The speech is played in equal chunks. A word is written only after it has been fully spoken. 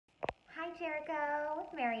Jericho,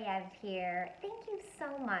 Marieve here. Thank you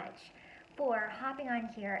so much for hopping on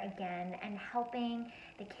here again and helping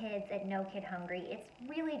the kids at No Kid Hungry. It's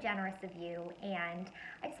really generous of you, and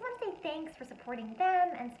I just want to say thanks for supporting them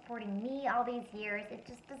and supporting me all these years. It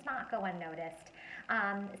just does not go unnoticed.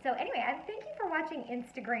 So anyway, thank you for watching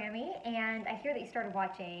Instagrammy, and I hear that you started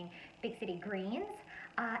watching Big City Greens.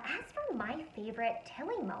 As for my favorite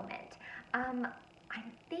Tilly moment, I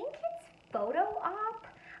think it's photo op.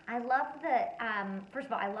 I love first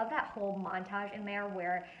of all, I love that whole montage in there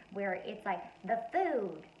where it's like the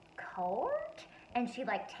food court, and she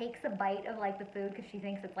like takes a bite of like the food because she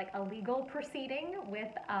thinks it's like a legal proceeding with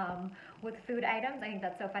food items. I think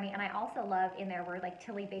that's so funny. And I also love in there where like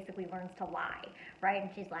Tilly basically learns to lie, right? And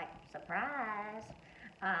she's like, surprise.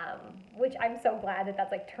 Which I'm so glad that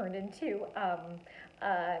that's like turned into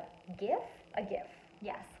a GIF,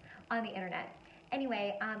 yes, on the internet.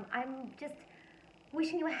 Anyway, I'm just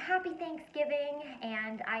wishing you a happy Thanksgiving,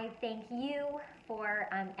 and I thank you for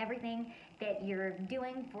everything that you're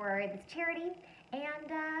doing for this charity, and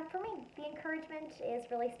for me, the encouragement is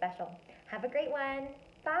really special. Have a great one.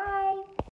 Bye.